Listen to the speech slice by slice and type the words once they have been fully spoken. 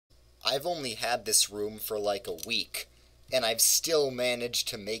I've only had this room for like a week, and I've still managed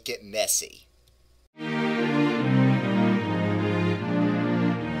to make it messy.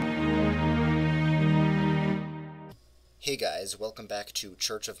 Hey guys, welcome back to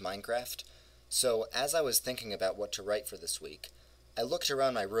Church of Minecraft. So, as I was thinking about what to write for this week, I looked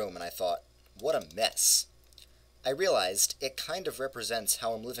around my room and I thought, what a mess. I realized it kind of represents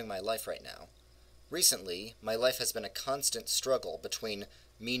how I'm living my life right now. Recently, my life has been a constant struggle between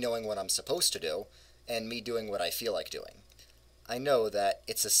me knowing what I'm supposed to do and me doing what I feel like doing. I know that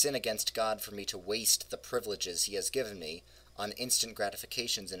it's a sin against God for me to waste the privileges He has given me on instant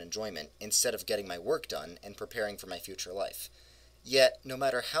gratifications and enjoyment instead of getting my work done and preparing for my future life. Yet, no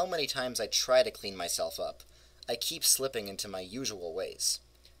matter how many times I try to clean myself up, I keep slipping into my usual ways.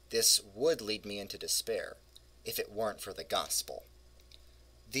 This would lead me into despair, if it weren't for the gospel.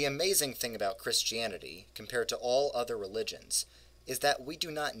 The amazing thing about Christianity, compared to all other religions, is that we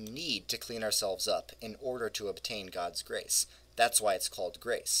do not need to clean ourselves up in order to obtain God's grace. That's why it's called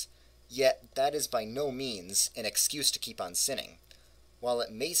grace. Yet, that is by no means an excuse to keep on sinning. While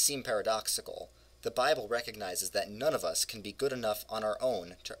it may seem paradoxical, the Bible recognizes that none of us can be good enough on our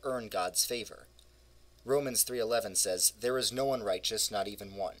own to earn God's favor. Romans 3:11 says, "There is no one righteous, not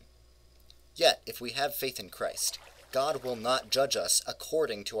even one." Yet, if we have faith in Christ, God will not judge us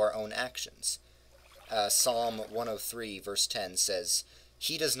according to our own actions. Psalm 103 verse 10 says,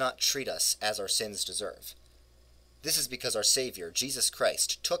 "He does not treat us as our sins deserve." This is because our Savior, Jesus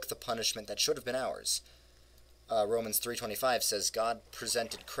Christ, took the punishment that should have been ours. Romans 3:25 says, "God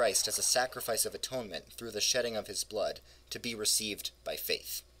presented Christ as a sacrifice of atonement through the shedding of his blood to be received by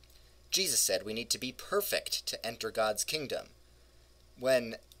faith." Jesus said we need to be perfect to enter God's kingdom.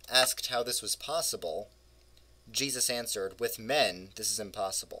 When asked how this was possible, Jesus answered, "With men this is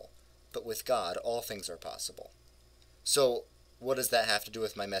impossible, but with God all things are possible." So, what does that have to do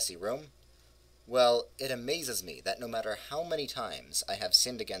with my messy room? Well, it amazes me that no matter how many times I have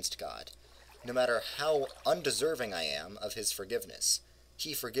sinned against God, no matter how undeserving I am of his forgiveness,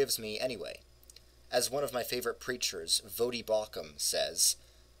 he forgives me anyway. As one of my favorite preachers, Vodi Bakum, says,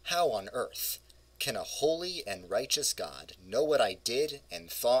 "How on earth can a holy and righteous God know what I did and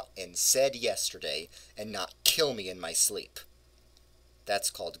thought and said yesterday and not kill me in my sleep?"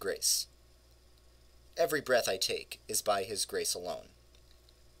 That's called grace. Every breath I take is by his grace alone.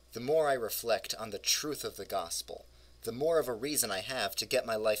 The more I reflect on the truth of the gospel, the more of a reason I have to get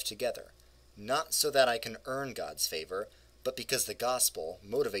my life together, not so that I can earn God's favor, but because the gospel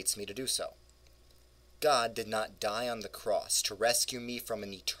motivates me to do so. God did not die on the cross to rescue me from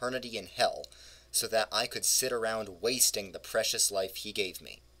an eternity in hell, so that I could sit around wasting the precious life he gave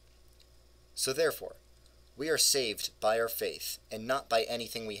me. So therefore, we are saved by our faith, and not by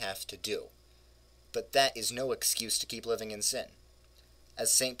anything we have to do. But that is no excuse to keep living in sin.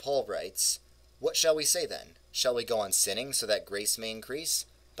 As St. Paul writes, "What shall we say then? Shall we go on sinning so that grace may increase?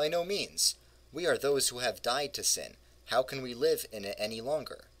 By no means. We are those who have died to sin. How can we live in it any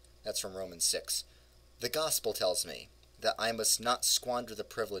longer?" That's from Romans 6. The gospel tells me that I must not squander the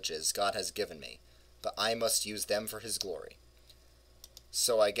privileges God has given me, but I must use them for his glory.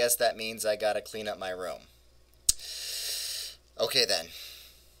 So I guess that means I gotta clean up my room. Okay then.